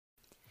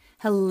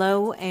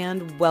Hello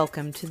and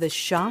welcome to the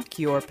Shock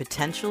Your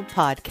Potential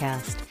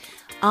podcast.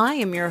 I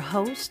am your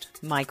host,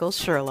 Michael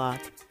Sherlock.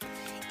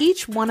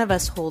 Each one of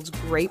us holds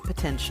great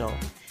potential,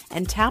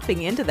 and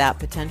tapping into that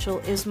potential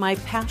is my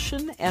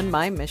passion and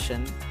my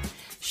mission.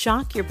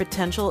 Shock Your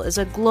Potential is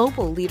a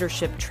global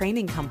leadership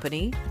training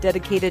company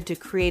dedicated to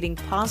creating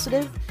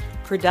positive,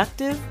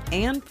 productive,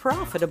 and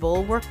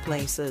profitable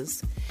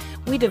workplaces.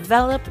 We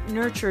develop,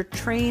 nurture,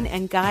 train,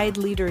 and guide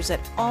leaders at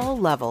all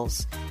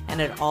levels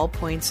and at all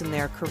points in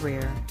their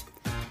career.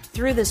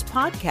 Through this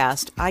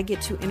podcast, I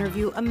get to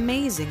interview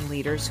amazing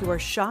leaders who are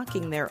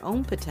shocking their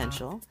own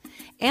potential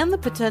and the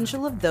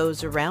potential of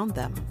those around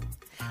them.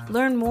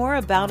 Learn more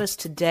about us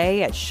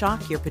today at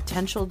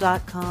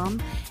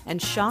shockyourpotential.com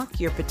and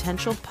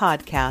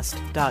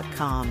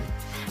shockyourpotentialpodcast.com.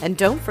 And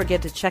don't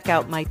forget to check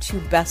out my 2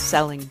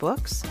 best-selling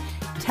books,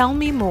 Tell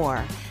Me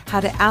More,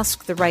 How to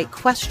Ask the Right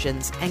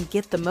Questions and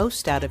Get the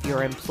Most Out of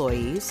Your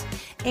Employees,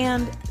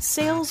 and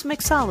Sales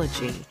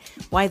Mixology,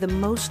 Why the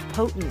Most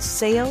Potent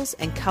Sales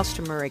and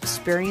Customer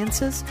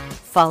Experiences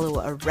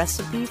Follow a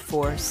Recipe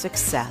for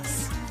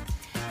Success.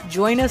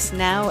 Join us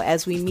now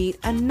as we meet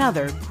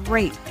another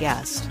great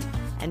guest.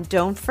 And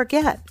don't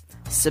forget,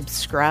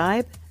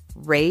 subscribe,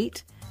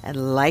 rate,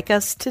 and like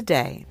us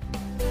today.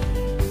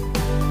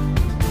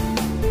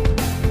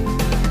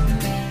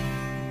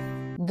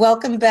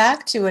 Welcome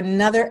back to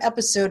another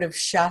episode of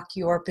Shock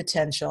Your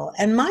Potential.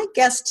 And my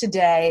guest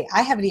today,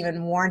 I haven't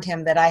even warned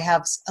him that I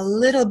have a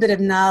little bit of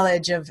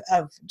knowledge of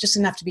just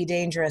enough to be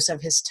dangerous of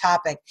his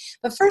topic.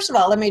 But first of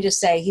all, let me just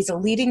say he's a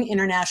leading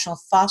international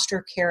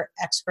foster care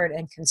expert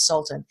and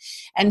consultant.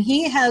 And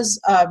he has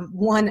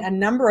won a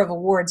number of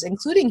awards,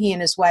 including he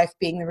and his wife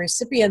being the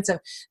recipients of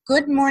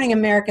Good Morning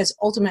America's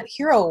Ultimate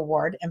Hero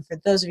Award. And for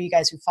those of you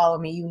guys who follow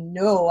me, you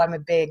know I'm a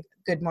big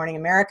Good Morning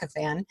America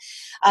fan.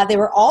 They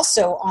were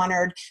also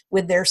honored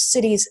with their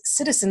city's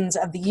Citizens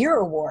of the Year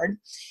Award.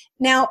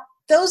 Now,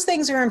 those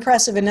things are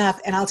impressive enough,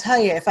 and I'll tell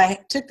you, if I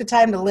took the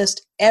time to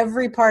list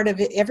every part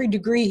of it, every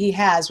degree he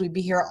has, we'd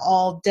be here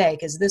all day,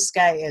 because this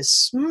guy is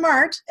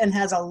smart and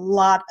has a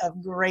lot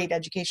of great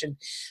education.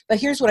 But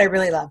here's what I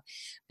really love.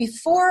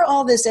 Before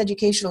all this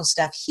educational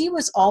stuff, he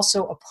was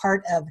also a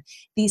part of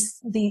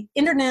the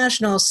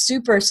international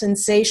super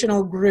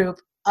sensational group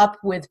Up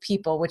With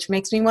People, which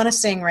makes me want to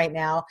sing right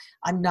now.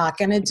 I'm not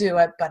going to do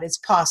it, but it's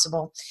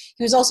possible.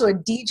 He was also a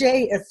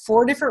DJ at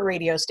 4 different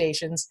radio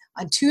stations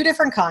on 2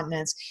 different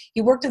continents.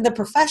 He worked in the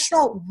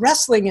professional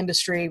wrestling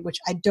industry, which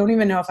I don't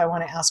even know if I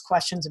want to ask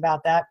questions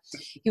about that.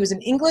 He was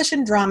an English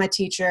and drama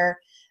teacher.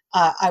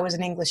 I was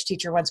an English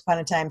teacher once upon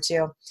a time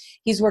too.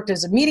 He's worked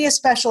as a media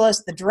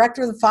specialist, the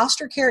director of the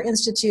Foster Care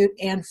Institute,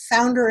 and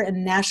founder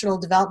and national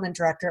development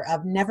director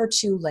of Never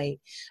Too Late,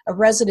 a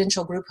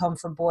residential group home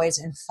for boys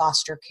in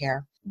foster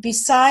care.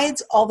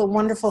 Besides all the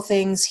wonderful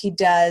things he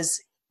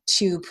does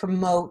to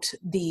promote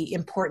the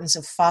importance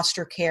of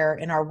foster care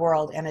in our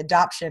world and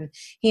adoption,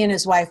 he and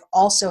his wife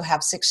also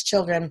have 6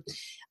 children.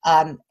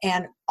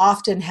 And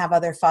often have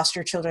other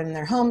foster children in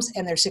their homes,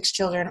 and their 6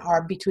 children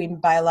are between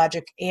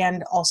biologic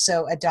and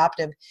also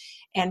adoptive.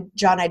 And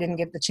John, I didn't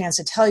get the chance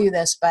to tell you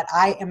this, but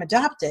I am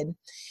adopted.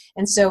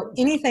 And so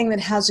anything that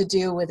has to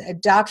do with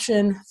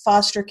adoption,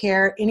 foster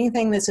care,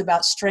 anything that's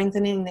about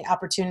strengthening the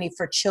opportunity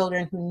for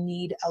children who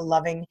need a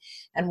loving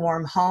and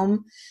warm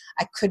home,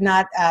 I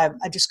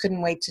just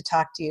couldn't wait to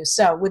talk to you.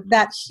 So with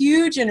that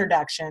huge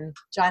introduction,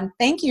 John,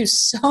 thank you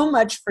so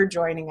much for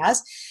joining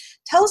us.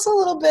 Tell us a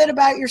little bit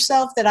about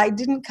yourself that I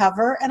didn't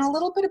cover, and a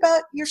little bit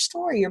about your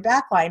story, your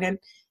backline,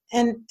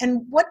 and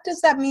what does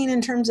that mean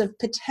in terms of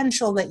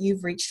potential that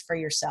you've reached for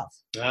yourself?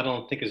 I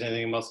don't think there's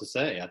anything else to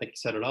say. I think you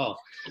said it all.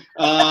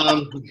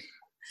 It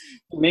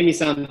made me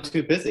sound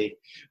too busy.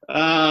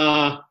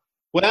 Well,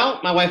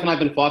 my wife and I have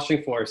been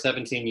fostering for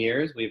 17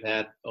 years. We've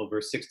had over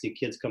 60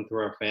 kids come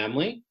through our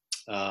family.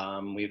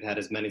 We've had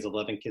as many as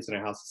 11 kids in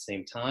our house at the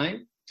same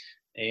time.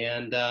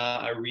 And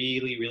I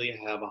really, really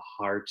have a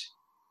heart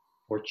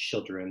for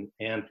children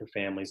and for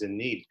families in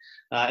need.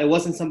 It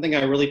wasn't something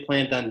I really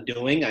planned on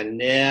doing. I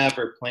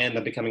never planned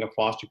on becoming a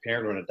foster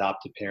parent or an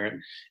adopted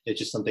parent. It's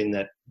just something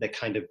that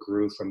kind of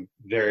grew from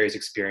various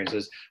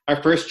experiences.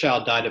 Our first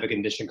child died of a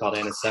condition called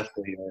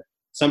anencephaly, or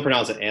some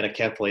pronounce it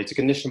anencephaly. It's a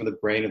condition where the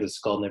brain or the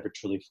skull never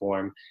truly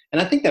form.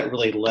 And I think that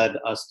really led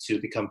us to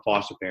become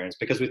foster parents,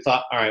 because we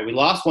thought, all right, we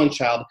lost one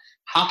child.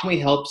 How can we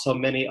help so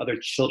many other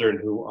children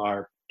who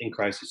are in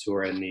crisis, who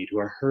are in need, who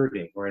are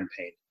hurting, who are in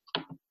pain?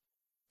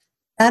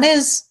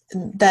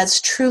 That's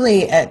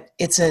truly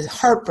it's a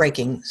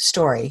heartbreaking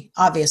story,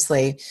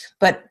 obviously,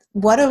 but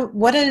what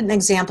an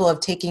example of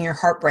taking your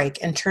heartbreak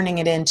and turning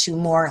it into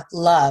more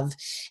love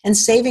and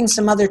saving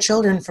some other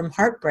children from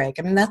heartbreak.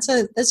 I mean, that's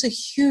a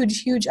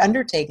huge, huge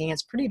undertaking.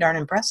 It's pretty darn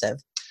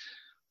impressive.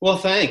 Well,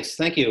 thanks.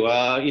 Thank you.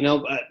 I'll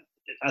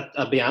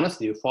be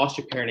honest with you,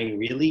 foster parenting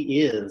really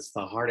is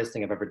the hardest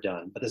thing I've ever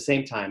done. But at the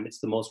same time,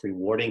 it's the most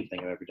rewarding thing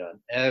I've ever done.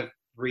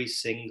 Every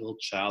single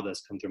child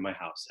that's come through my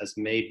house has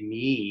made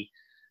me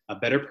a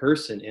better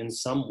person in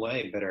some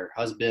way, better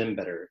husband,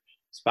 better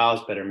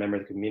spouse, better member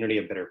of the community,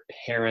 a better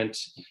parent.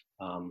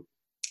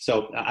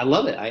 So I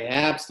love it. I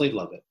absolutely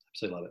love it.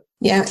 Absolutely love it.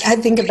 Yeah, I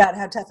think about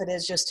how tough it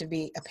is just to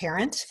be a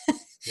parent.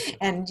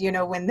 And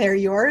when they're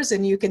yours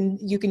and you can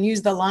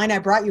use the line, "I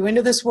brought you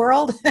into this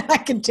world, I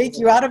can take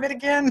you out of it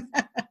again."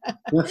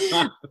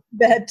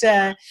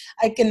 That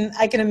I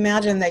can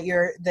imagine that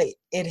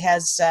it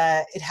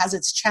has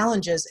its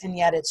challenges and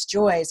yet its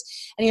joys.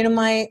 And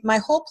my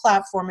whole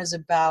platform is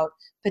about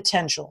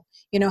potential.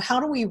 How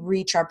do we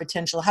reach our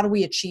potential? How do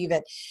we achieve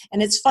it?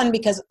 And it's fun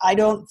because I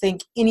don't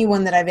think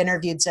anyone that I've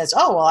interviewed says,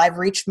 "Oh, well, I've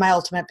reached my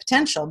ultimate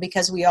potential,"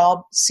 because we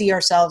all see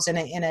ourselves in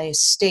a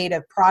state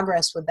of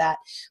progress with that.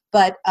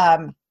 But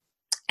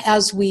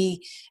as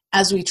we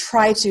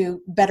try to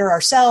better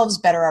ourselves,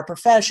 better our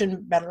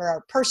profession, better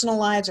our personal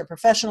lives, our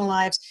professional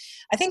lives,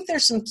 I think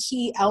there's some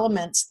key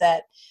elements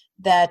that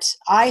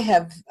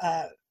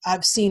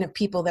I've seen of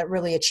people that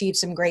really achieve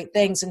some great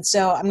things. And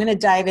so I'm going to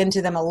dive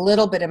into them a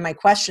little bit in my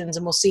questions,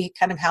 and we'll see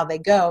kind of how they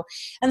go.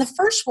 And the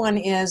first one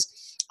is,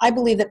 I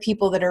believe that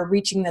people that are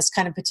reaching this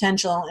kind of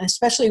potential, and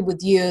especially with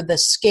you, the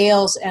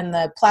scales and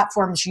the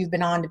platforms you've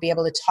been on to be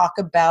able to talk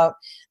about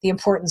the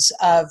importance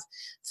of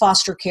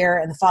foster care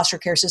and the foster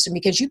care system,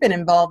 because you've been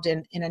involved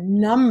in a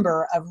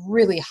number of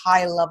really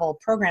high-level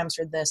programs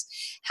with this.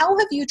 How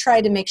have you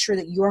tried to make sure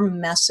that your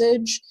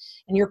message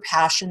and your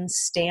passion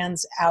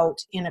stands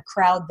out in a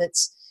crowd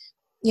that's,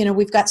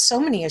 we've got so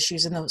many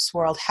issues in this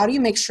world. How do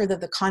you make sure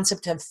that the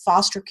concept of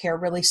foster care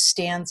really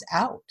stands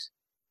out?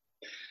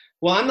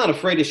 Well, I'm not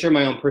afraid to share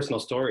my own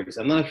personal stories.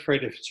 I'm not afraid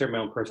to share my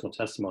own personal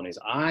testimonies.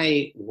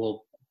 I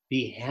will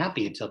be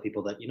happy to tell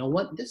people that,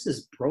 this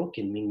has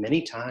broken me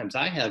many times.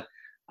 I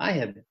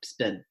have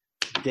spent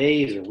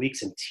days or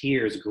weeks in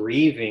tears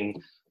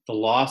grieving the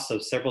loss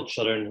of several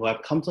children who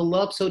I've come to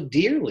love so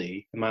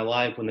dearly in my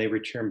life when they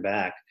return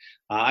back.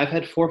 I've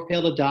had 4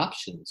 failed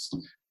adoptions.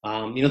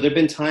 There have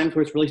been times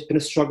where it's really been a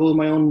struggle in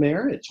my own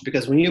marriage,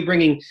 because when you're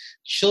bringing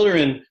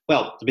children,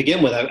 well, to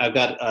begin with, I've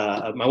got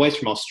my wife's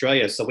from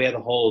Australia, so we have a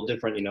whole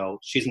different,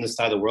 she's on this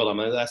side of the world, I'm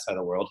on that side of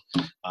the world.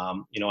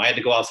 I had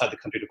to go outside the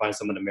country to find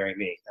someone to marry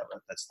me.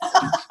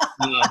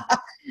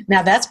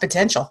 Now that's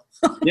potential.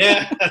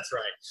 Yeah, that's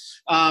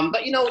right.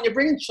 But when you're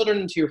bringing children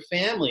into your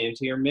family,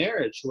 into your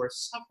marriage, who are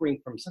suffering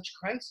from such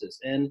crisis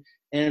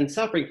and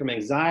suffering from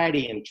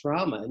anxiety and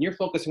trauma, and you're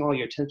focusing all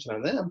your attention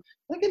on them,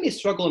 that can be a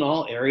struggle in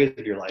all areas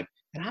of your life.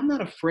 And I'm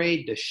not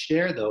afraid to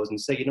share those and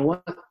say,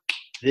 what,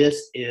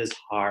 this is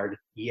hard,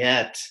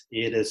 yet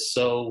it is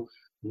so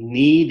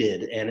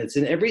needed. And it's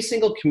in every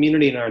single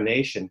community in our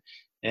nation.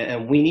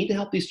 And we need to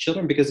help these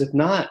children, because if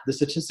not, the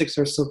statistics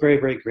are so very,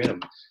 very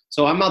grim.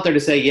 So I'm out there to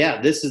say, yeah,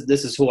 this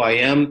is who I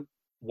am,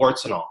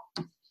 warts and all.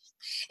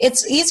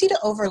 It's easy to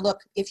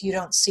overlook if you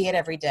don't see it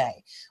every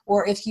day,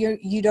 or if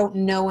you don't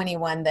know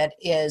anyone that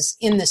is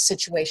in this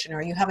situation,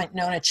 or you haven't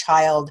known a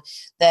child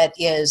that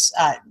is,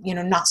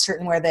 not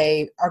certain where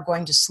they are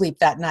going to sleep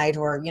that night,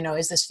 or,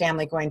 is this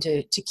family going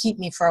to keep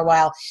me for a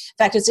while? In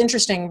fact, it's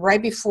interesting,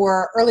 right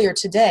before earlier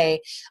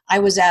today, I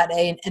was at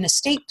an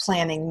estate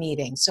planning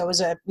meeting. So it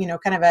was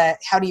kind of a,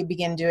 how do you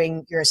begin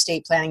doing your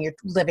estate planning, your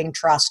living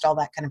trust, all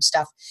that kind of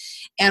stuff.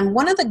 And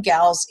one of the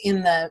gals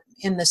in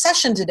the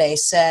session today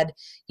said,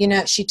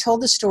 she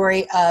told the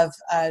story of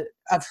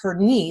her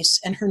niece,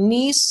 and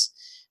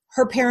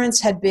her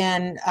parents had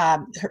been,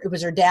 it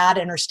was her dad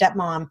and her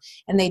stepmom,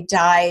 and they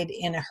died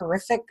in a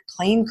horrific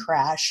plane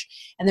crash.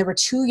 And there were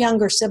 2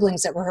 younger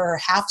siblings that were her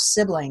half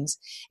siblings,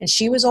 and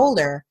she was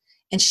older,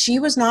 and she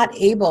was not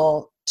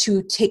able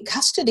to take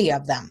custody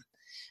of them.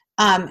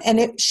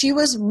 She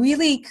was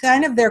really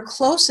kind of their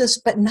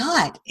closest, but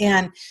not.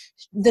 And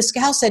this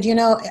gal said,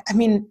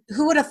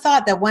 who would have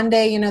thought that one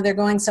day, they're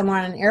going somewhere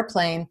on an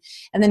airplane,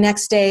 and the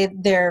next day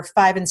their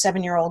 5 and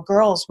 7-year-old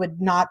girls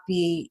would not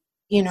be,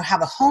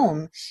 have a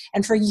home.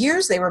 And for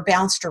years they were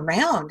bounced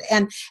around.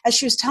 And as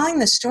she was telling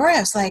the story, I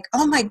was like,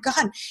 oh my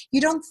God,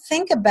 you don't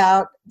think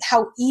about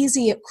how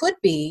easy it could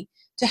be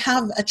to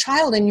have a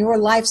child in your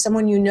life,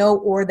 someone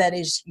or that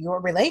is your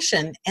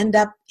relation, end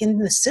up in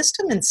the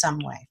system in some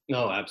way.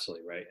 No,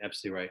 absolutely right.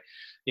 Absolutely right.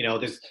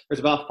 There's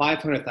about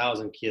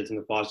 500,000 kids in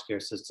the foster care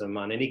system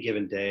on any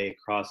given day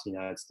across the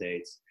United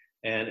States.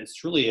 And it's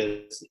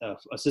truly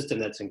a system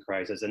that's in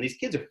crisis. And these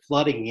kids are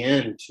flooding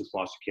into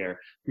foster care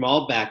from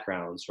all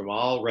backgrounds, from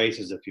all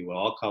races, if you will,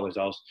 all colors,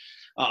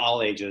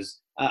 all ages.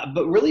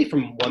 But really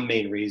from one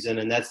main reason,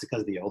 and that's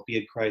because of the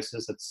opioid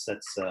crisis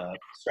that's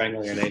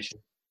strangling our nation.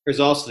 There's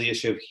also the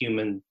issue of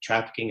human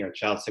trafficking, or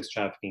child sex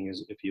trafficking,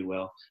 if you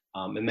will.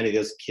 And many of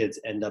those kids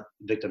end up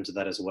victims of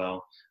that as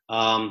well.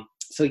 I've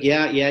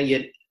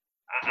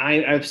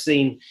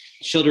seen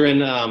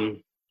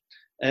children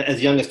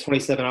as young as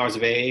 27 hours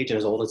of age and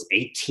as old as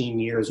 18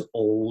 years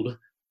old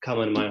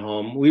come into my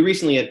home. We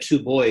recently had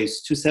 2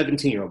 boys, 2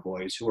 17-year-old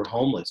boys who were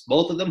homeless,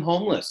 both of them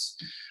homeless,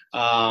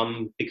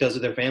 because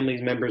of their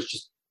family members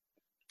just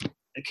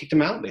kicked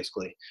them out,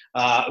 basically,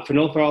 for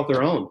no fault of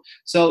their own.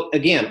 So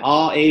again,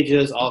 all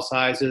ages, all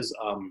sizes,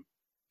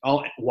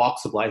 all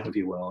walks of life, if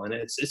you will. And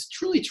it's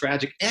truly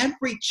tragic.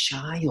 Every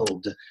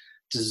child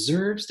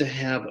deserves to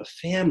have a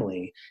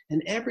family,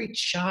 and every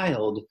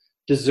child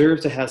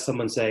deserves to have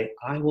someone say,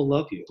 I will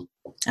love you.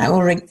 I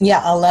will,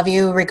 I'll love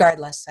you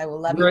regardless. I will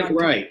love you.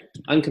 Right.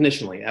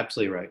 Unconditionally.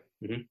 Absolutely right.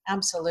 Mm-hmm.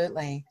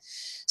 Absolutely.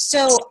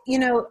 So,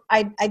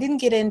 I didn't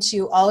get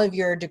into all of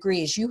your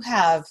degrees. You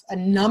have a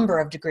number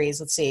of degrees.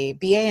 Let's see,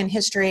 BA in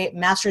history,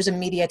 master's in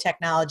media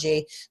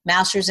technology,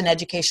 master's in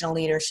educational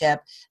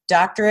leadership,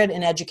 doctorate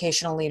in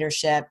educational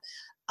leadership.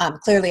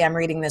 Clearly, I'm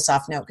reading this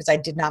off note because I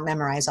did not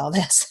memorize all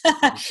this.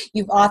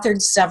 You've authored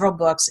several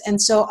books.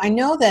 And so I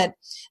know that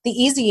the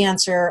easy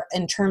answer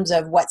in terms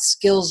of what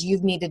skills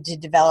you've needed to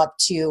develop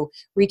to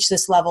reach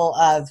this level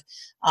of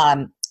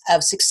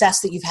success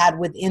that you've had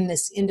within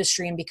this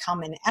industry and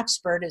become an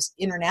expert is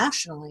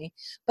internationally.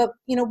 But,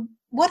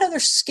 what other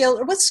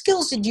what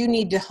skills did you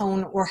need to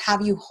hone, or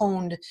have you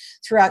honed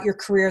throughout your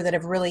career that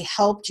have really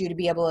helped you to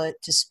be able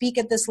to speak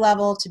at this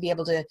level, to be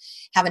able to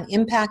have an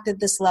impact at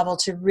this level,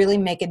 to really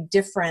make a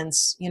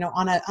difference,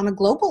 on a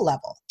global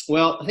level?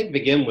 Well, I think to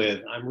begin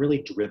with, I'm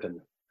really driven.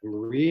 I'm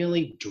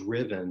really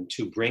driven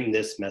to bring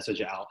this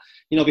message out.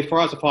 Before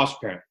I was a foster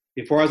parent,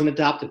 before I was an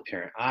adopted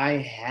parent, I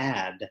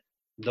had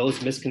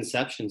those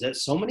misconceptions that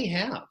so many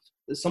have,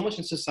 that so much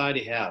in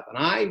society have. And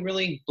I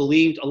really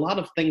believed a lot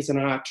of things that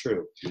are not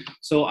true.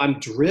 So I'm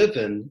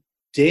driven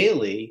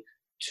daily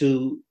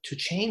to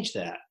change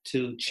that,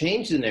 to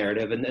change the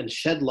narrative and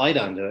shed light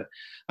onto it.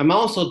 I'm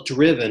also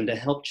driven to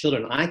help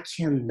children. I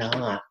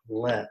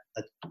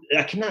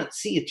cannot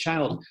see a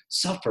child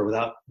suffer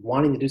without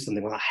wanting to do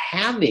something, without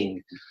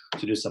having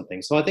to do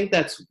something. So I think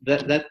that's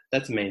the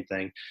main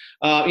thing.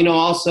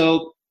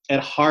 Also, at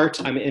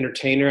heart, I'm an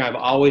entertainer. I've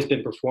always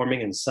been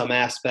performing in some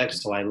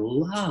aspects, so I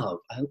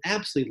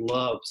absolutely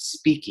love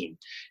speaking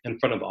in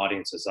front of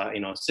audiences. A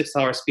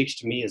 6-hour speech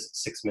to me is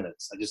 6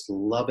 minutes. I just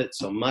love it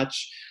so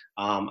much.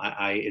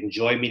 I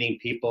enjoy meeting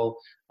people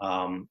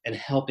and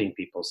helping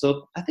people.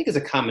 So I think it's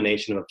a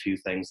combination of a few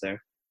things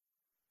there.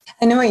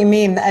 I know what you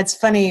mean. It's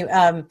funny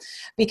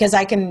because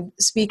I can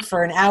speak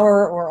for an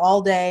hour or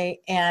all day,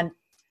 and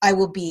I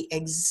will be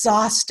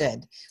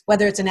exhausted,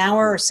 whether it's an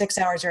hour or 6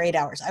 hours or 8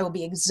 hours. I will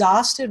be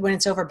exhausted when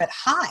it's over, but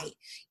high.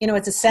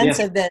 It's a sense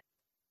of that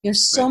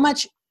there's so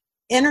much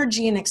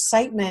energy and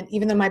excitement,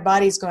 even though my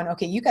body's going,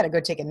 okay, you got to go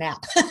take a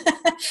nap,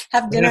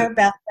 have dinner,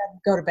 bath,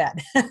 go to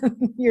bed.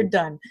 You're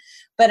done.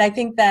 But I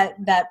think that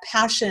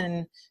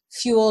passion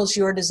fuels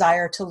your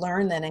desire to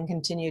learn then and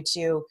continue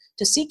to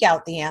seek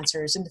out the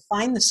answers and to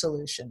find the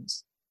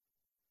solutions.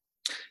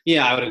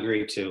 Yeah, I would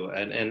agree too.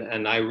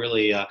 And I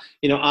really,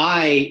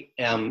 I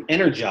am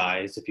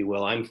energized, if you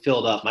will. I'm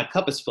filled up. My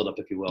cup is filled up,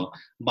 if you will,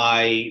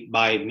 by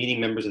meeting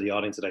members of the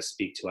audience that I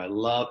speak to. I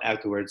love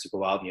afterwards to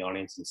go out in the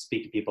audience and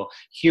speak to people,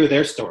 hear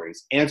their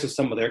stories, answer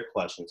some of their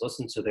questions,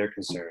 listen to their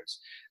concerns.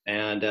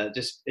 And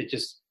it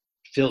just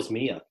fills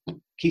me up,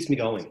 keeps me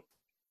going.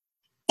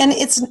 And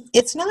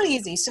it's not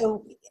easy.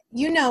 So,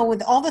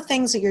 with all the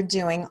things that you're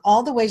doing,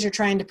 all the ways you're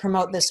trying to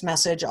promote this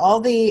message, all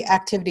the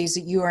activities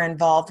that you are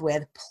involved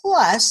with,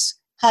 plus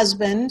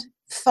husband,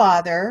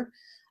 father,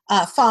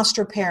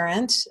 foster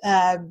parent,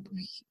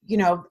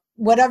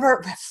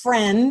 whatever,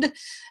 friend,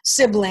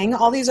 sibling,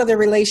 all these other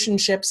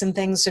relationships and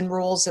things and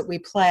roles that we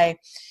play,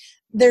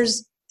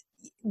 there's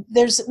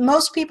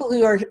most people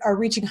who are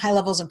reaching high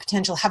levels of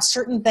potential have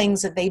certain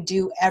things that they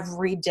do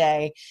every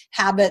day,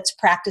 habits,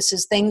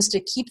 practices, things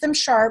to keep them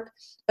sharp,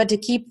 but to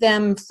keep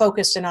them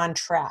focused and on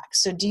track.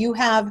 So do you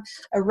have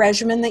a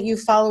regimen that you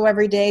follow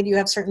every day? Do you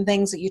have certain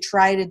things that you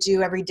try to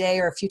do every day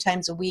or a few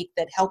times a week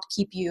that help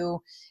keep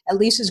you at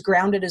least as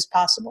grounded as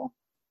possible?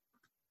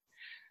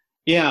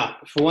 Yeah,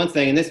 for one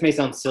thing, and this may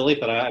sound silly,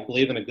 but I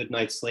believe in a good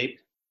night's sleep.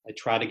 I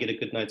try to get a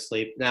good night's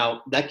sleep.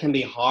 Now, that can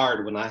be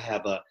hard when I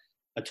have a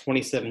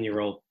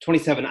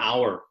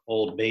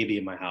 27-hour-old baby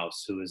in my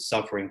house who is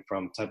suffering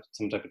from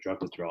some type of drug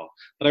withdrawal.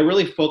 But I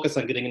really focus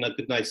on getting a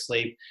good night's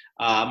sleep.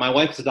 My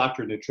wife is a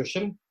doctor of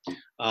nutrition,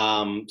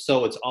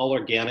 so it's all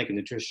organic and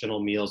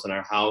nutritional meals in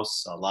our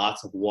house,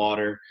 lots of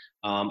water.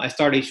 I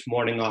start each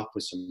morning off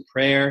with some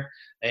prayer,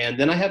 and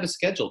then I have a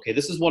schedule. Okay,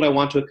 this is what I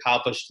want to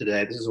accomplish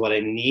today. This is what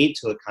I need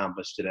to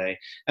accomplish today.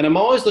 And I'm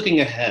always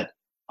looking ahead.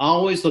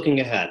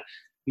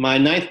 My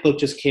 9th book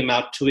just came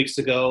out 2 weeks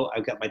ago.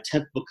 I've got my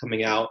 10th book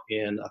coming out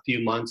in a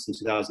few months in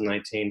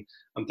 2019.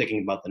 I'm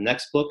thinking about the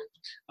next book.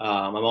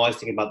 I'm always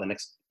thinking about the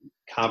next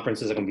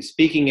conferences I'm going to be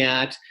speaking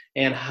at,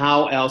 and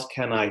how else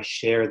can I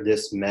share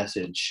this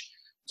message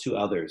to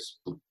others.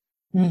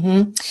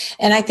 Mm-hmm.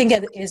 And I think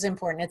it is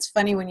important. It's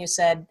funny when you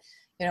said,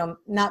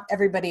 not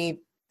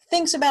everybody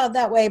thinks about it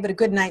that way, but a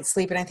good night's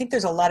sleep. And I think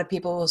there's a lot of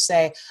people who will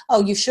say,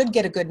 oh, you should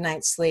get a good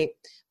night's sleep.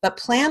 But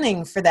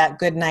planning for that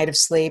good night of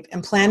sleep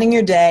and planning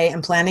your day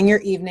and planning your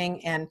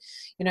evening and,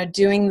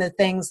 doing the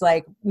things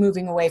like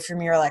moving away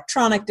from your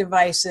electronic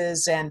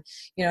devices and,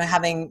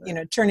 having,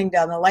 turning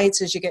down the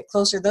lights as you get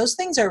closer, those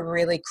things are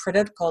really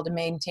critical to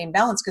maintain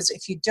balance. Because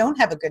if you don't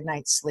have a good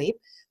night's sleep,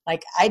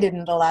 like I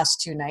didn't the last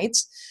 2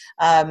 nights,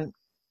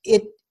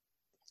 it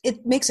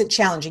makes it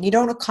challenging. You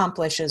don't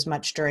accomplish as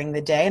much during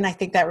the day. And I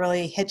think that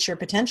really hits your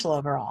potential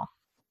overall.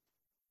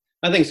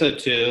 I think so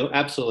too,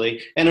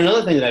 absolutely. And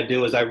another thing that I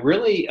do is I'm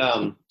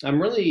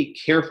really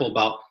careful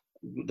about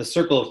the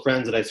circle of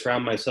friends that I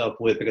surround myself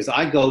with, because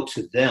I go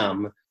to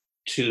them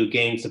to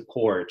gain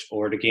support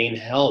or to gain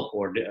help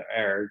or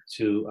to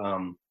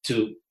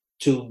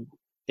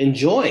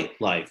enjoy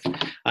life. And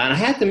I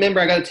have to remember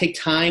I got to take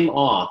time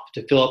off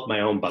to fill up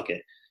my own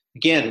bucket.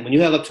 Again, when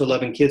you have up to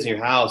 11 kids in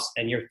your house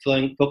and you're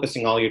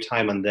focusing all your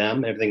time on them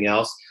and everything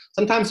else,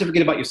 sometimes you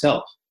forget about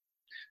yourself.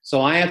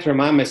 So I have to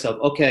remind myself,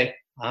 okay,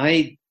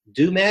 I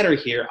do matter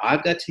here.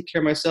 I've got to take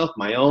care of myself,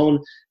 my own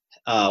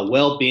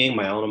well-being,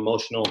 my own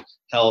emotional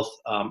health.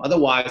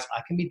 Otherwise,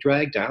 I can be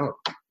dragged down.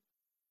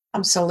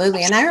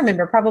 Absolutely. And I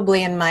remember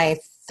probably in my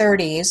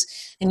 30s,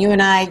 and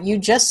you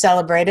just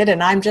celebrated,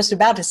 and I'm just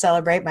about to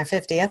celebrate my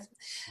 50th.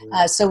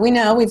 So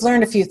we've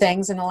learned a few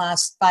things in the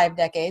last 5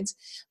 decades,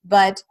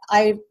 but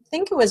I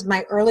think it was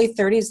my early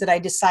 30s that I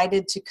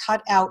decided to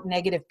cut out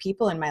negative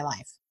people in my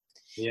life.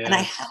 Yeah. And I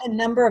had a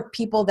number of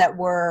people they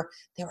were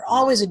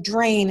always a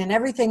drain, and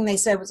everything they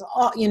said was,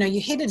 you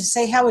hated to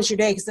say, how was your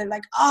day? Because they're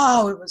like,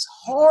 oh, it was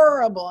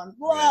horrible and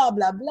blah,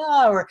 blah,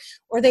 blah.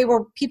 Or they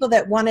were people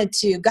that wanted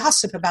to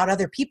gossip about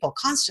other people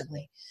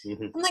constantly.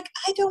 Mm-hmm. I'm like,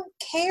 I don't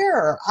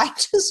care. I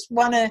just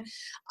want to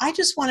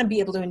be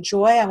able to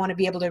enjoy. I want to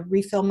be able to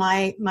refill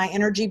my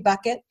energy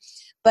bucket.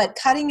 But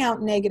cutting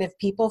out negative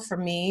people for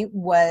me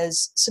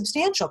was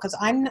substantial, because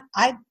I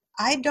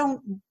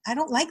don't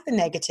like the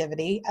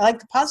negativity. I like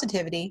the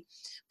positivity,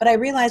 but I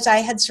realized I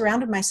had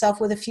surrounded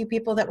myself with a few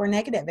people that were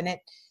negative, and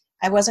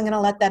I wasn't going to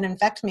let that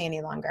infect me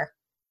any longer.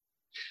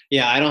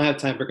 Yeah, I don't have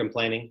time for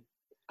complaining.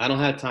 I don't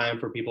have time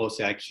for people to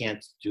say, I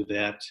can't do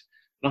that.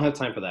 I don't have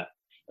time for that.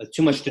 That's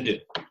too much to do.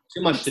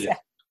 Too much to do.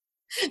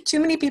 Too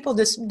many people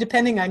just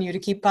depending on you to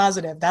keep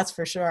positive. That's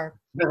for sure.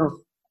 No.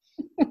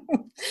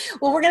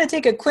 Well, we're going to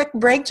take a quick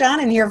break, John,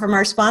 and hear from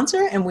our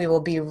sponsor, and we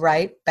will be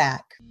right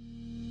back.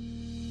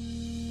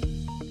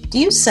 Do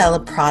you sell a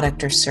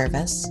product or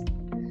service?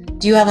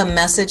 Do you have a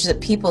message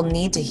that people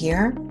need to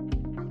hear?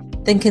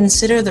 Then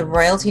consider the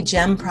Royalty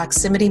Gem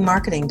Proximity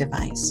Marketing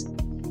Device.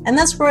 And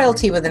that's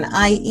royalty with an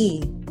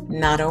IE,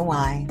 not a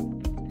Y.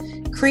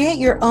 Create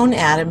your own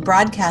ad and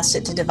broadcast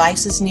it to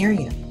devices near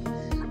you.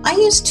 I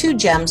use 2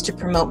 gems to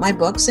promote my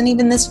books and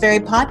even this very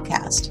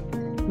podcast.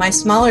 My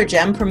smaller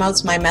gem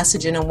promotes my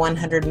message in a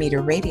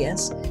 100-meter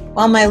radius,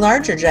 while my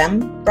larger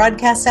gem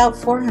broadcasts out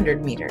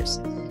 400 meters.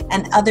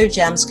 And other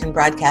gems can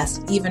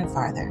broadcast even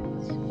farther,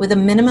 with a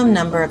minimum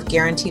number of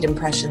guaranteed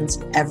impressions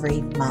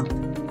every month.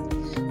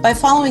 By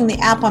following the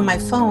app on my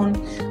phone,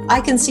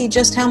 I can see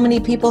just how many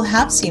people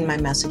have seen my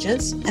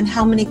messages and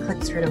how many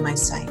click through to my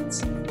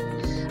sites.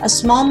 A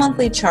small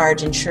monthly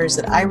charge ensures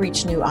that I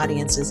reach new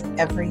audiences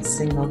every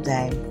single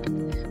day.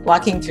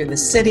 Walking through the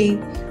city,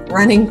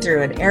 running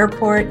through an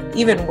airport,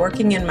 even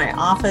working in my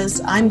office,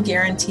 I'm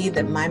guaranteed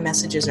that my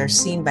messages are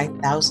seen by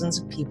thousands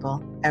of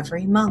people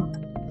every month.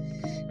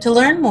 To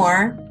learn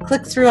more,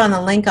 click through on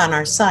the link on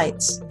our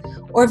sites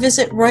or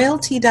visit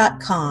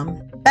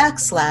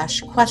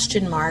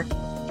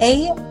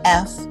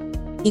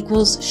royalty.com/AF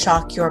equals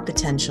shock your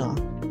potential.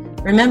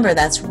 Remember,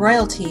 that's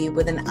royalty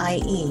with an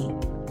IE.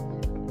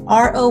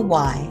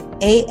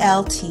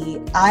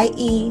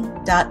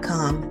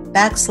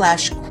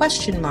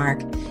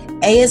 ROYALTIE.com/A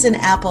as in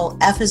Apple,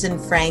 F as in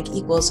Frank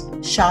equals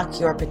shock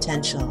your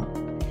potential.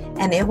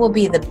 And it will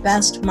be the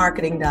best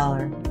marketing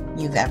dollar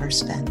you've ever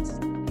spent.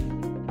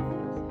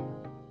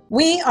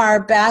 We are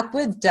back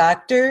with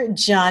Dr.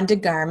 John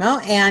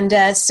DeGarmo.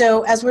 And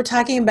so as we're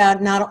talking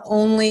about not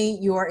only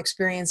your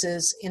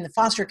experiences in the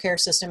foster care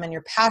system and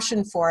your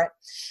passion for it,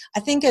 I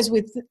think as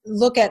we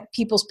look at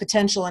people's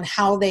potential and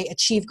how they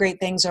achieve great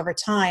things over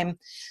time,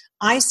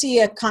 I see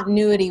a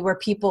continuity where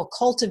people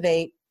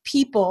cultivate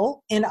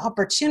people and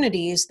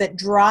opportunities that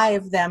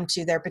drive them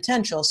to their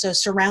potential. So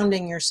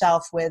surrounding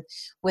yourself with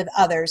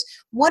others.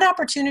 What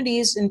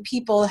opportunities and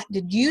people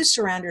did you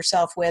surround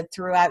yourself with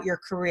throughout your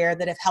career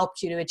that have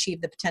helped you to achieve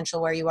the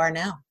potential where you are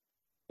now?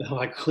 No,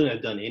 I couldn't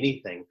have done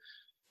anything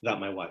without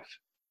my wife.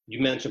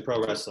 You mentioned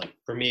pro wrestling.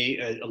 For me,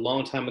 a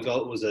long time ago,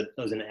 it was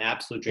an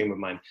absolute dream of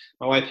mine.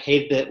 My wife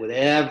hated it with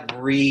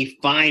every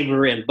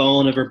fiber and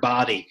bone of her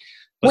body.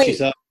 But wait,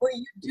 were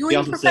you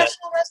doing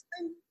professional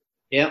wrestling?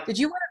 Yeah. Did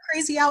you wear a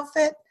crazy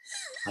outfit?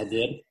 I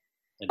did.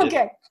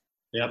 Okay.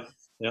 Yep.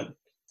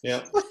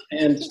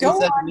 And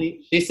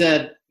she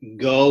said,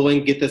 go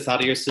and get this out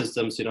of your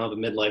system so you don't have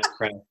a midlife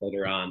crisis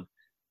later on.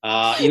 We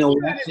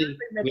actually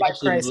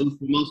moved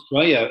from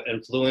Australia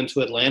and flew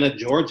into Atlanta,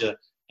 Georgia.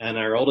 And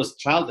our oldest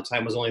child at the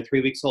time was only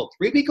 3 weeks old.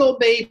 3-week-old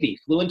baby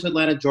flew into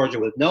Atlanta, Georgia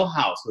with no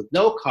house, with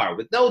no car,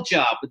 with no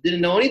job, but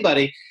didn't know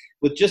anybody,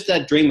 with just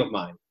that dream of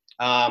mine.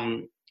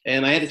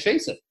 And I had to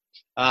chase it.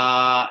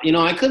 I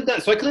could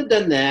have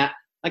done that.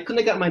 I couldn't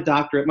have got my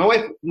doctorate. My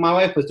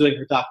wife was doing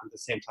her doctorate at the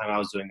same time I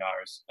was doing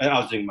ours. I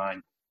was doing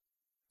mine.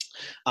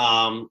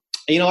 I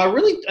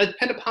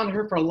depend upon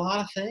her for a lot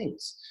of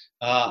things.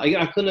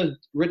 I couldn't have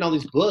written all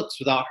these books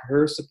without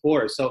her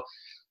support. So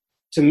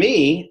to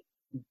me,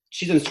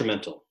 she's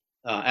instrumental.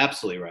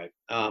 Absolutely right.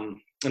 And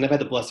I've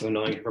had the blessing of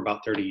knowing her for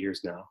about 30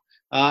 years now.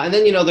 And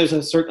then,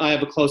 there's I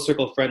have a close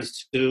circle of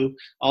friends too,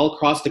 all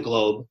across the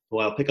globe, who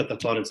I'll pick up the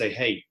phone and say,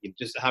 hey,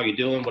 just how you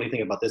doing? What do you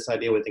think about this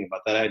idea? What do you think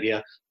about that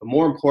idea? But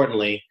more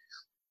importantly,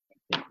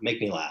 make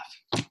me laugh.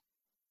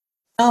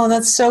 Oh,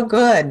 that's so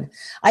good.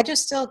 I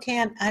just still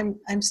can't,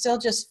 I'm still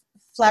just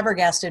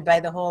flabbergasted by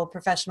the whole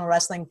professional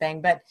wrestling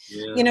thing. But,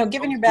 Yeah.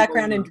 Given your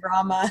background in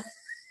drama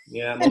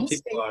Yeah, and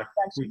most people are.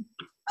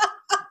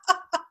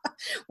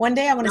 one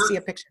day I want to see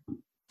a picture.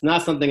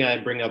 Not something I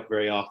bring up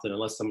very often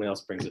unless somebody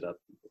else brings it up.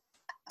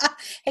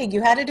 Hey,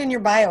 you had it in your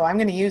bio. I'm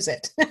going to use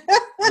it.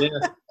 Yeah.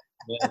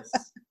 Yes.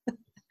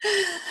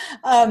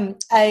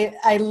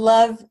 I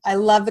love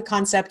the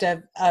concept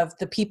of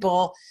the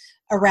people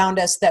around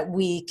us that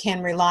we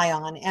can rely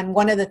on. And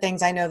one of the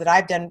things I know that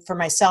I've done for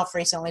myself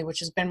recently, which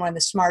has been one of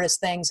the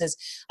smartest things, is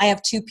I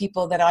have two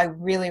people that I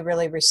really,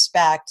 really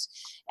respect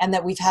and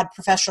that we've had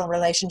professional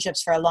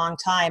relationships for a long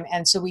time.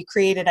 And so we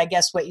created, I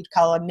guess, what you'd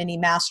call a mini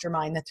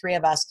mastermind, the three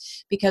of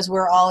us, because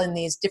we're all in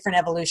these different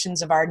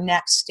evolutions of our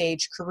next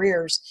stage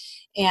careers.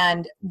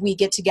 And we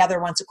get together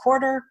once a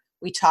quarter.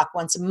 We talk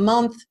once a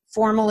month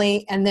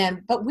formally,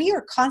 but we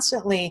are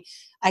constantly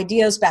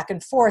ideas back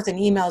and forth and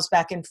emails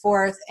back and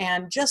forth,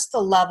 and just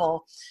the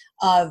level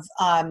of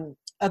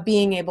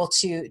being able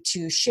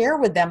to share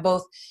with them,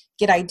 both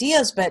get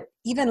ideas. But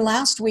even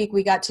last week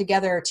we got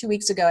together, 2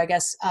 weeks ago, I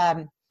guess,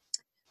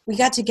 we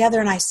got together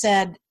and I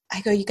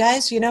go, you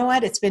guys, you know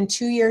what? It's been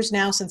 2 years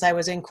now since I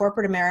was in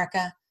corporate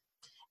America.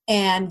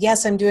 And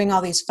yes, I'm doing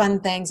all these fun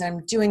things.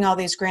 I'm doing all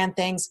these grand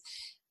things.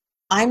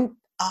 I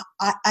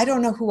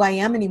don't know who I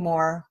am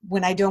anymore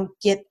when I don't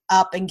get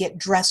up and get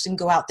dressed and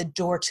go out the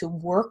door to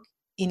work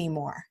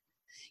anymore.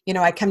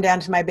 I come down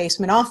to my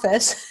basement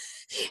office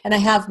and I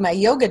have my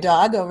yoga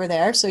dog over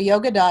there. So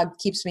yoga dog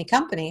keeps me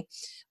company.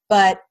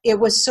 But it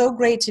was so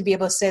great to be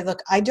able to say,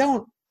 look, I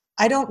don't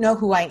know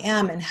who I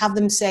am, and have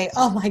them say,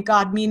 oh my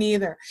God, me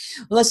neither.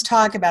 Let's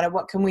talk about it.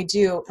 What can we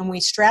do? And we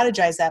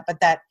strategize that, but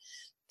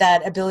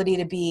that ability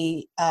to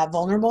be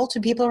vulnerable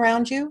to people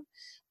around you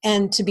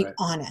and to be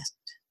honest.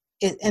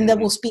 And that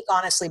will speak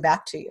honestly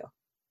back to you.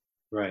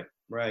 Right.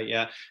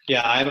 Yeah.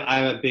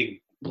 I'm a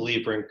big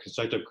believer in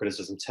constructive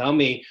criticism. Tell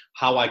me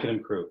how I can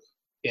improve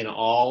in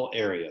all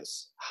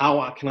areas.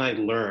 How can I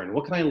learn?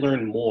 What can I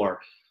learn more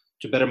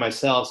to better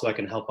myself so I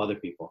can help other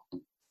people?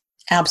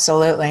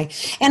 Absolutely.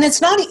 And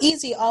it's not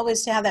easy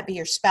always to have that be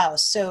your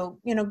spouse. So,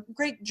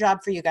 great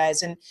job for you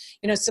guys. And,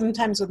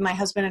 sometimes with my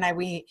husband and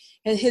I,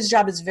 his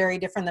job is very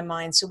different than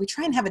mine. So we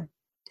try and have a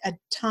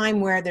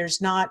time where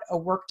there's not a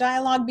work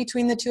dialogue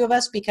between the two of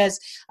us, because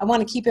I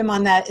want to keep him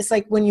on that. It's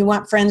like when you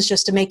want friends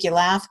just to make you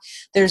laugh,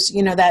 there's,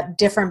 that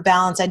different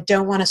balance. I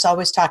don't want us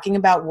always talking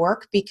about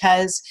work,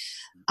 because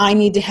I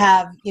need to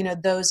have,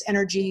 those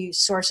energy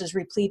sources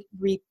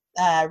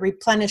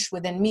replenished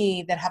within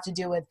me that have to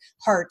do with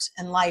heart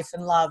and life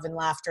and love and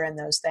laughter and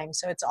those things.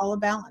 So it's all a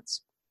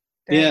balance.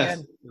 Very good.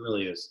 It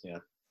really is. Yeah.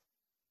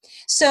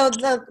 So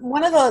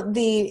one of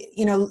the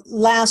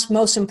last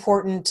most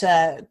important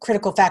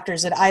critical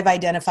factors that I've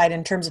identified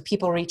in terms of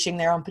people reaching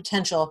their own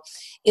potential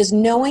is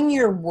knowing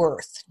your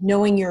worth,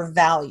 knowing your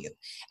value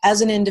as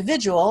an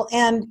individual,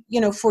 and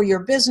for your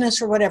business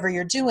or whatever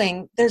you're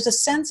doing. There's a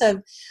sense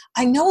of,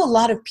 I know a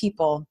lot of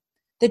people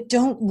that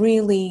don't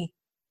really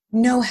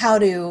know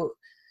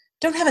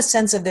don't have a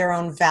sense of their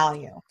own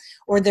value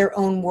or their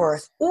own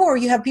worth, or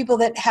you have people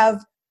that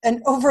have an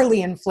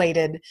overly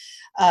inflated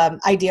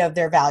idea of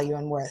their value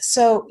and worth.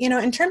 So,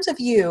 in terms of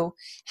you,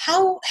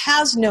 how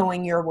has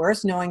knowing your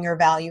worth, knowing your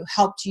value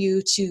helped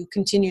you to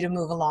continue to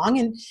move along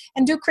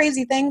and do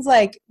crazy things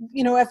like,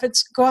 if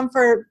it's going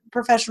for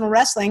professional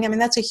wrestling, I mean,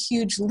 that's a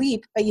huge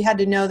leap, but you had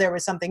to know there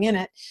was something in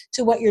it,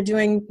 to what you're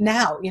doing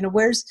now.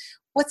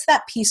 What's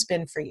that piece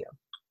been for you?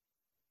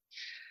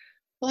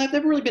 Well, I've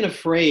never really been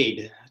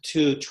afraid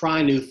to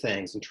try new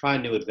things and try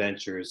new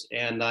adventures.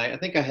 And I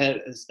think I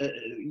had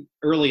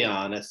early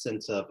on a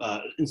sense of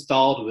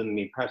installed within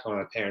me, perhaps by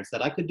my parents,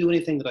 that I could do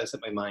anything that I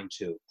set my mind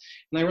to.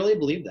 And I really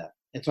believe that.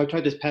 And so I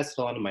tried to pass it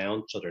on to my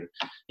own children.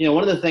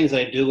 One of the things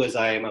that I do is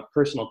I am a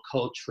personal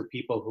coach for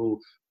people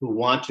who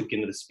want to get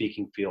into the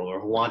speaking field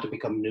or who want to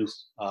become new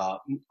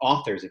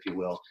authors, if you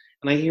will.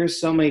 And I hear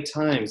so many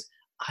times,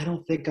 I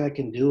don't think I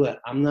can do it.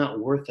 I'm not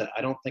worth it.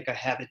 I don't think I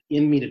have it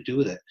in me to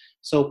do it.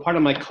 So part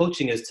of my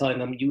coaching is telling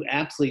them, you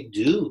absolutely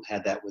do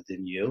have that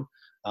within you.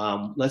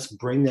 Let's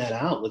bring that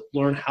out. Let's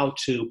learn how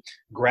to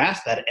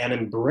grasp that and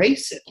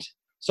embrace it.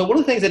 So one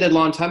of the things I did a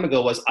long time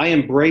ago was I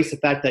embraced the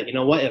fact that,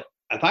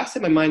 if I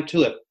set my mind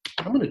to it,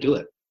 I'm going to do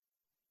it.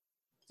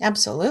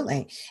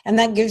 Absolutely. And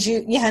that gives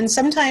you, and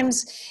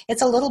sometimes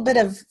it's a little bit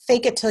of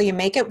fake it till you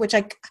make it, which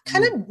I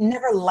kind of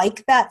never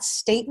like that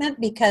statement,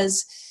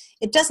 because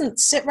it doesn't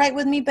sit right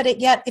with me.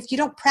 But yet, if you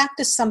don't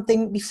practice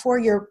something before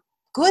you're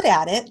good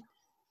at it,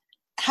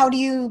 how do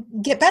you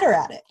get better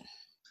at it?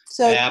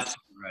 So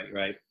absolutely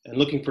right. And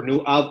looking for new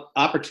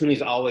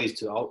opportunities always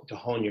to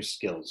hone your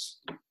skills.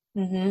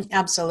 Mm-hmm,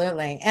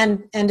 absolutely.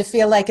 And to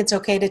feel like it's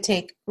okay to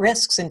take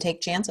risks and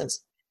take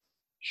chances.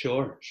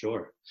 Sure.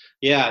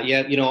 Yeah.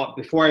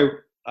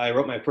 Before I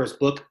wrote my first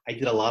book, I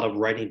did a lot of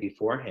writing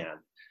beforehand.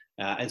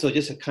 And so it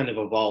just kind of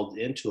evolved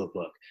into a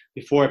book.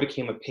 Before I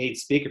became a paid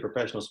speaker,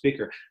 professional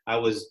speaker, I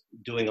was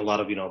doing a lot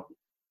of,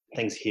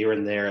 things here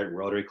and there at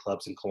Rotary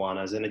clubs and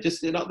Kiwanis,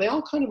 and they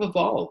all kind of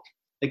evolved.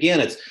 Again,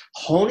 it's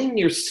honing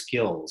your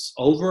skills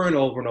over and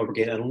over and over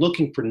again and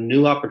looking for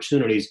new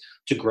opportunities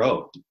to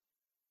grow.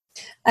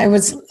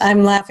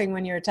 I'm laughing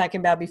when you were talking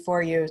about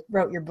before you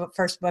wrote your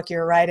first book you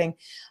were writing.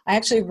 I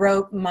actually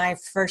wrote my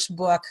first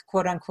book,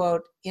 quote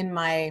unquote, in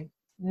my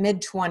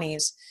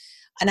mid-20s.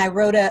 And I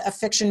wrote a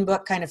fiction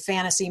book, kind of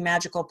fantasy,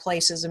 magical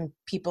places and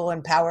people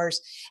and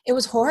powers. It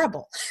was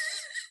horrible.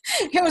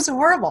 It was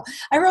horrible.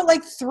 I wrote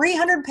like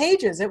 300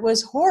 pages. It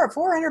was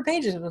 400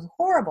 pages. It was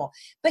horrible.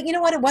 But you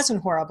know what? It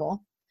wasn't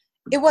horrible.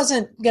 It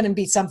wasn't going to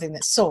be something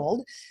that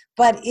sold,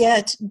 but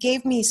it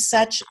gave me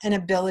such an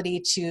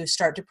ability to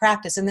start to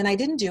practice. And then I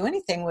didn't do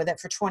anything with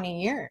it for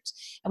 20 years.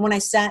 And when I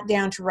sat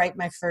down to write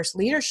my first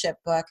leadership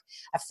book,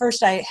 at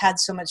first I had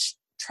so much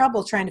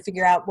trouble trying to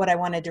figure out what I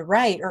wanted to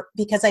write, or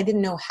because I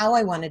didn't know how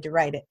I wanted to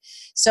write it.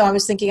 So I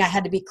was thinking I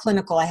had to be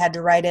clinical. I had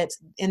to write it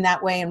in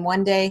that way. And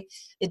one day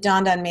it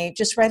dawned on me,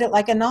 just write it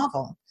like a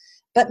novel,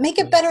 but make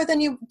it better than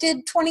you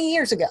did 20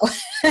 years ago.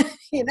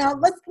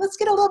 Let's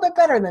get a little bit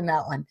better than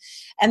that one.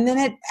 And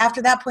then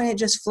after that point, it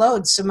just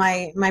flowed. So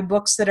my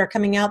books that are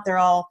coming out, they're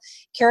all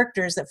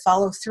characters that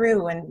follow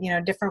through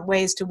and, different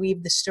ways to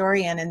weave the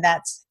story in. And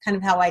that's kind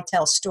of how I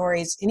tell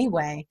stories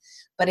anyway,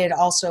 but it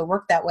also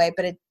worked that way.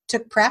 But it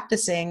took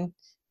practicing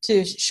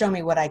to show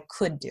me what I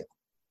could do.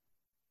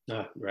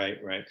 Right.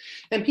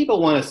 And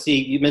people want to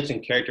see, you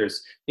mentioned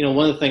characters.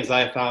 One of the things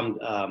I found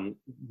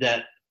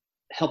that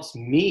helps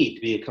me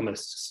to become a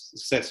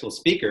successful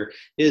speaker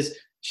is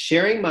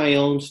sharing my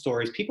own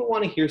stories. People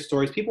want to hear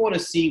stories. People want to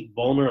see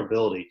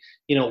vulnerability.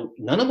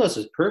 None of us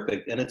is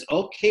perfect, and it's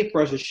okay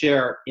for us to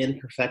share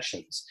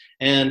imperfections.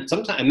 And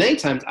many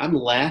times I'm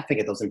laughing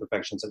at those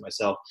imperfections in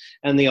myself,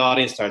 and the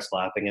audience starts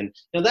laughing.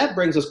 And that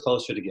brings us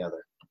closer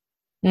together.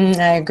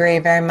 I agree,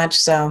 very much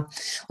so.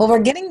 Well,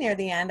 we're getting near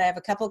the end. I have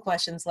a couple of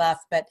questions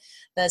left, but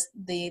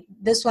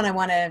this one I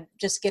want to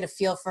just get a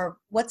feel for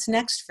what's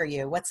next for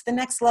you. What's the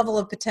next level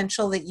of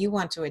potential that you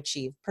want to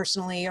achieve,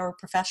 personally or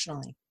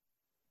professionally?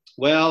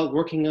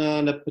 Working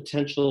on a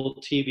potential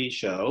TV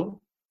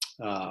show,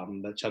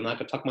 which I'm not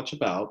going to talk much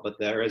about, but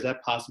there is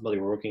that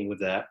possibility. We're working with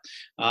that.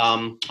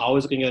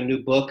 Always looking at a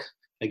new book.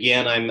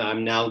 Again,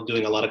 I'm now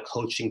doing a lot of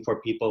coaching for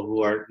people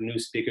who are new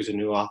speakers and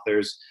new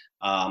authors.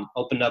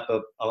 Opened up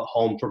a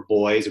home for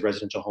boys, a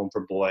residential home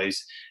for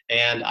boys.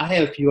 And I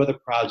have a few other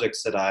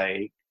projects that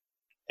I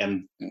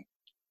am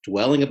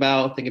thinking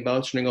about,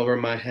 turning over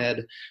in my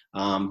head,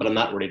 but I'm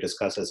not ready to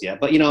discuss this yet.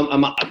 But,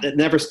 it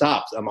never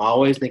stops. I'm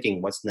always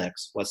thinking, what's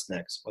next?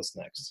 And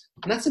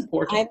that's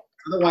important.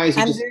 Otherwise,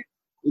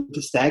 you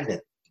just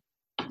stagnant.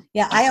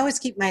 Yeah, I always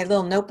keep my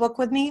little notebook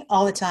with me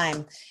all the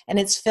time, and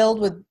it's filled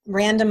with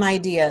random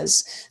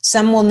ideas.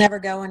 Some will never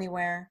go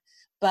anywhere,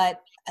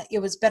 but it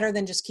was better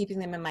than just keeping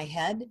them in my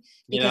head,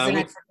 because then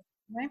I'd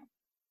forget.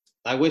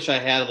 I wish I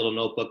had a little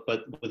notebook,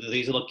 but with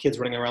these little kids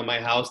running around my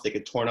house, they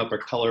get torn up or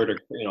colored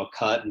or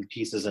cut in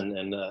pieces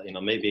and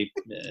maybe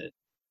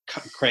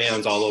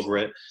crayons all over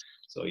it.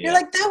 So yeah. You're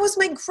like, that was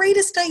my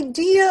greatest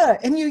idea,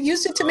 and you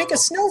used it to make a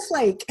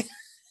snowflake.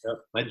 Yep.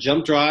 My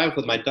jump drive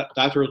with my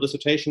doctoral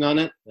dissertation on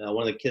it.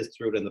 One of the kids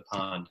threw it in the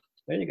pond.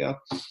 There you go.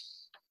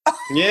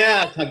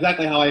 Yeah, that's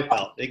exactly how I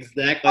felt.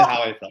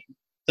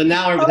 So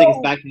now everything is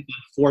back on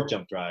 4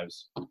 jump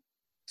drives.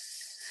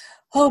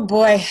 Oh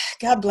boy,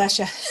 God bless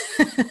you.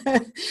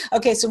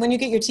 Okay, so when you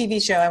get your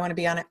TV show, I want to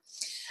be on it.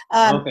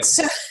 Okay.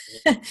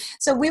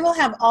 So we will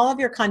have all of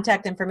your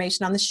contact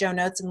information on the show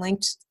notes and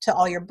links to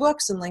all your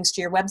books and links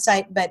to your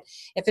website. But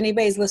if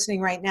anybody's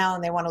listening right now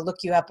and they want to look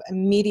you up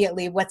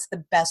immediately, what's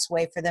the best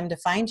way for them to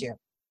find you?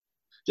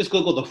 Just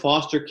Google the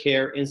Foster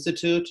Care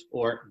Institute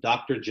or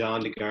Dr.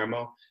 John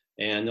DeGarmo,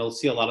 and you'll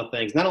see a lot of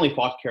things, not only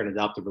foster care and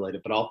adoptive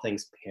related, but all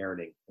things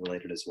parenting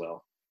related as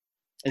well.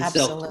 And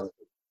absolutely.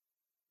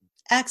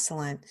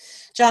 Excellent.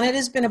 John, it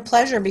has been a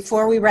pleasure.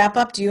 Before we wrap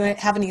up, do you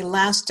have any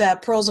last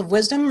pearls of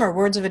wisdom or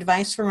words of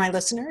advice for my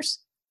listeners?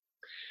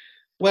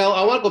 Well,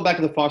 I want to go back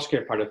to the foster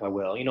care part, if I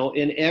will.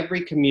 In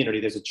every community,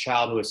 there's a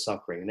child who is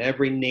suffering. In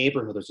every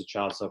neighborhood, there's a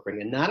child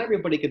suffering. And not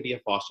everybody can be a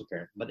foster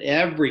parent, but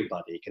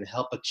everybody can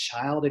help a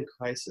child in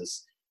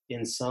crisis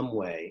in some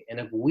way. And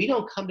if we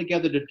don't come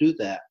together to do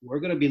that, we're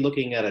going to be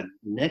looking at a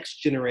next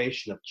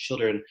generation of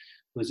children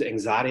whose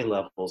anxiety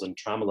levels and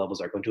trauma levels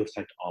are going to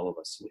affect all of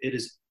us. It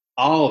is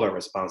all of our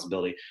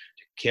responsibility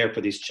to care for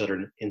these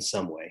children in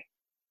some way.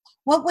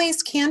 What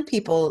ways can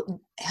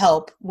people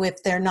help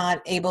if they're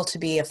not able to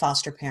be a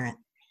foster parent?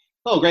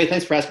 Oh, great.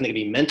 Thanks for asking. They can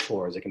be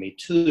mentors. They can be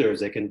tutors.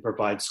 They can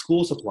provide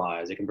school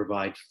supplies. They can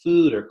provide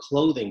food or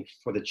clothing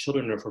for the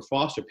children or for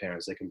foster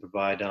parents. They can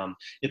provide,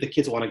 if the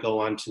kids want to go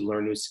on to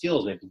learn new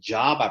skills, maybe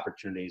job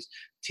opportunities,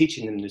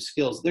 teaching them new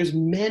skills. There's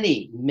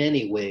many,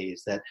 many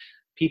ways that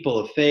people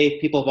of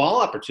faith, people of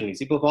all opportunities,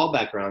 people of all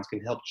backgrounds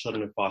can help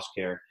children in foster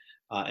care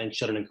and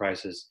children in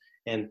crisis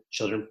and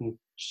children from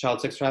child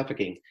sex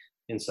trafficking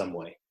in some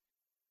way.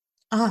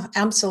 Oh,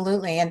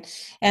 absolutely. And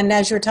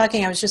as you were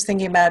talking, I was just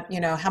thinking about,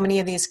 how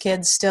many of these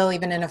kids still,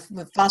 even in a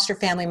foster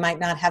family, might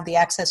not have the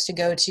access to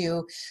go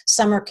to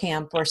summer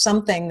camp or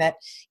something that,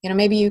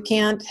 maybe you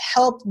can't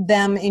help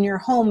them in your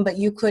home, but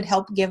you could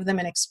help give them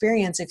an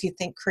experience if you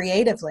think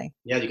creatively.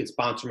 Yeah, you can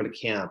sponsor them at a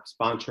camp,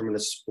 sponsor them in a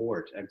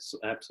sport.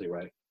 Absolutely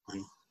right.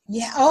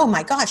 Yeah. Oh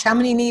my gosh. How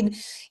many need,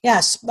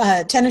 yes,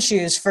 tennis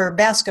shoes for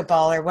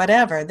basketball or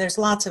whatever? There's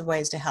lots of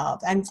ways to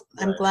help. I'm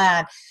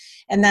glad.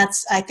 And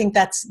I think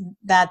that's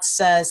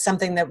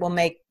something that will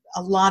make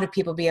a lot of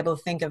people be able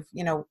to think of,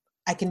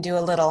 I can do a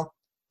little,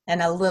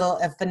 and a little,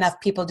 if enough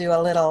people do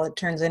a little, it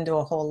turns into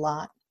a whole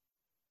lot.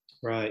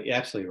 Right. You're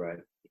absolutely right.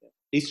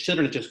 These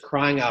children are just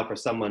crying out for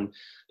someone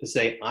to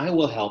say, I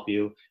will help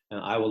you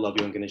and I will love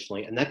you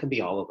unconditionally. And that can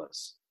be all of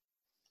us.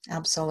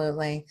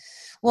 Absolutely.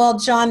 Well,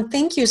 John,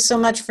 thank you so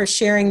much for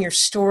sharing your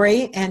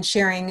story and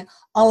sharing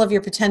all of your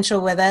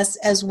potential with us,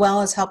 as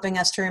well as helping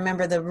us to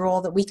remember the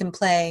role that we can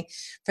play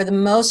for the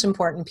most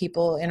important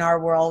people in our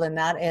world, and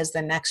that is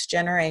the next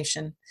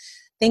generation.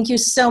 Thank you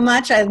so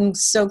much. I'm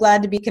so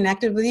glad to be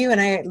connected with you,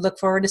 and I look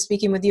forward to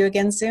speaking with you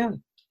again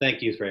soon.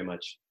 Thank you very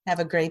much. Have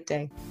a great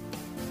day.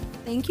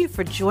 Thank you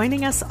for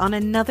joining us on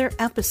another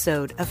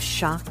episode of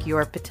Shock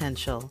Your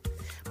Potential.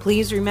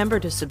 Please remember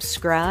to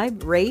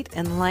subscribe, rate,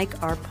 and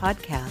like our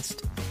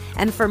podcast.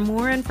 And for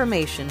more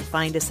information,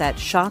 find us at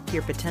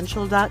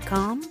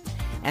shockyourpotential.com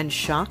and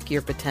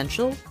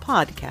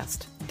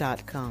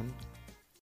shockyourpotentialpodcast.com.